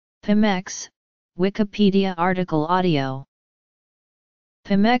PIMEX, Wikipedia article audio.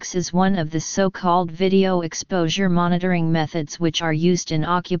 PIMEX is one of the so-called video exposure monitoring methods which are used in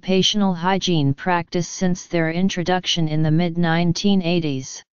occupational hygiene practice since their introduction in the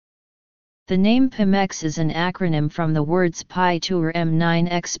mid-1980s. The name PIMEX is an acronym from the words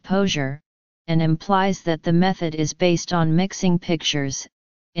Pi-2 exposure, and implies that the method is based on mixing pictures,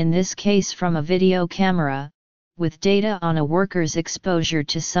 in this case from a video camera, with data on a worker's exposure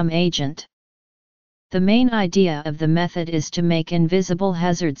to some agent. The main idea of the method is to make invisible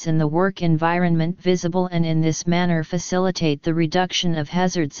hazards in the work environment visible and in this manner facilitate the reduction of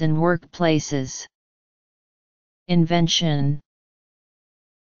hazards in workplaces. Invention.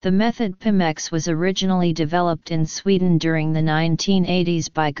 The method PIMEX was originally developed in Sweden during the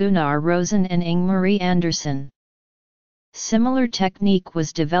 1980s by Gunnar Rosen and Ing-Marie Andersson. Similar technique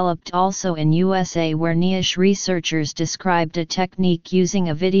was developed also in USA, where niche researchers described a technique using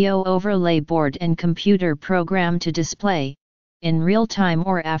a video overlay board and computer program to display, in real time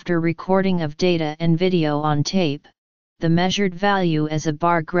or after recording of data and video on tape, the measured value as a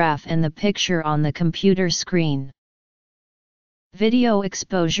bar graph and the picture on the computer screen. Video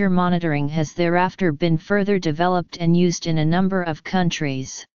exposure monitoring has thereafter been further developed and used in a number of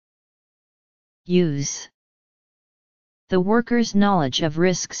countries. Use. The worker's knowledge of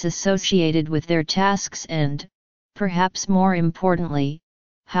risks associated with their tasks and, perhaps more importantly,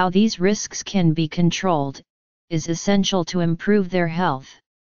 how these risks can be controlled, is essential to improve their health.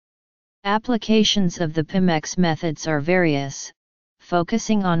 Applications of the PIMEX methods are various,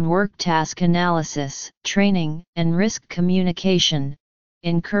 focusing on work task analysis, training, and risk communication,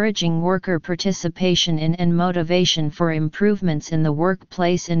 encouraging worker participation in and motivation for improvements in the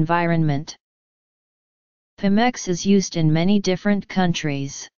workplace environment. PIMEX is used in many different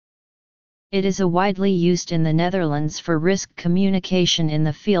countries. It is widely used in the Netherlands for risk communication in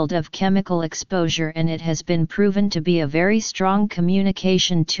the field of chemical exposure, and it has been proven to be a very strong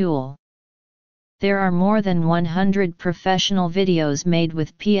communication tool. There are more than 100 professional videos made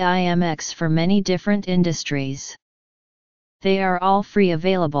with PIMEX for many different industries. They are all free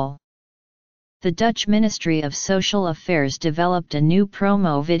available. The Dutch Ministry of Social Affairs developed a new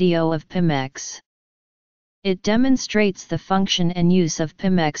promo video of PIMEX. It demonstrates the function and use of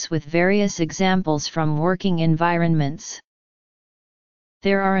PIMEX with various examples from working environments.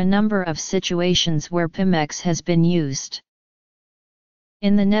 There are a number of situations where PIMEX has been used.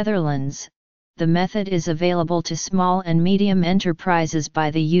 In the Netherlands, the method is available to small and medium enterprises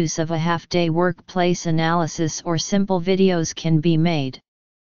by the use of a half-day workplace analysis, or simple videos can be made.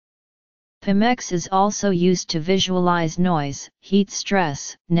 PIMEX is also used to visualize noise, heat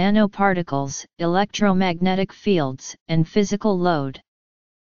stress, nanoparticles, electromagnetic fields, and physical load.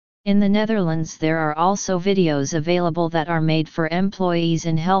 In the Netherlands, there are also videos available that are made for employees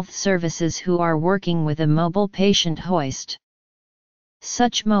in health services who are working with a mobile patient hoist.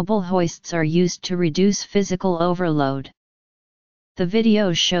 Such mobile hoists are used to reduce physical overload. The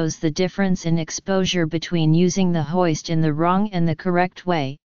video shows the difference in exposure between using the hoist in the wrong and the correct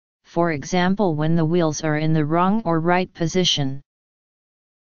way, for example when the wheels are in the wrong or right position.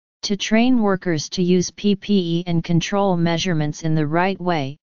 To train workers to use PPE and control measurements in the right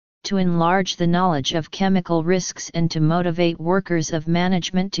way, to enlarge the knowledge of chemical risks and to motivate workers of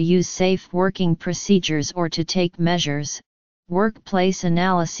management to use safe working procedures or to take measures, workplace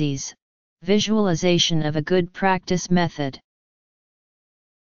analyses, visualization of a good practice method.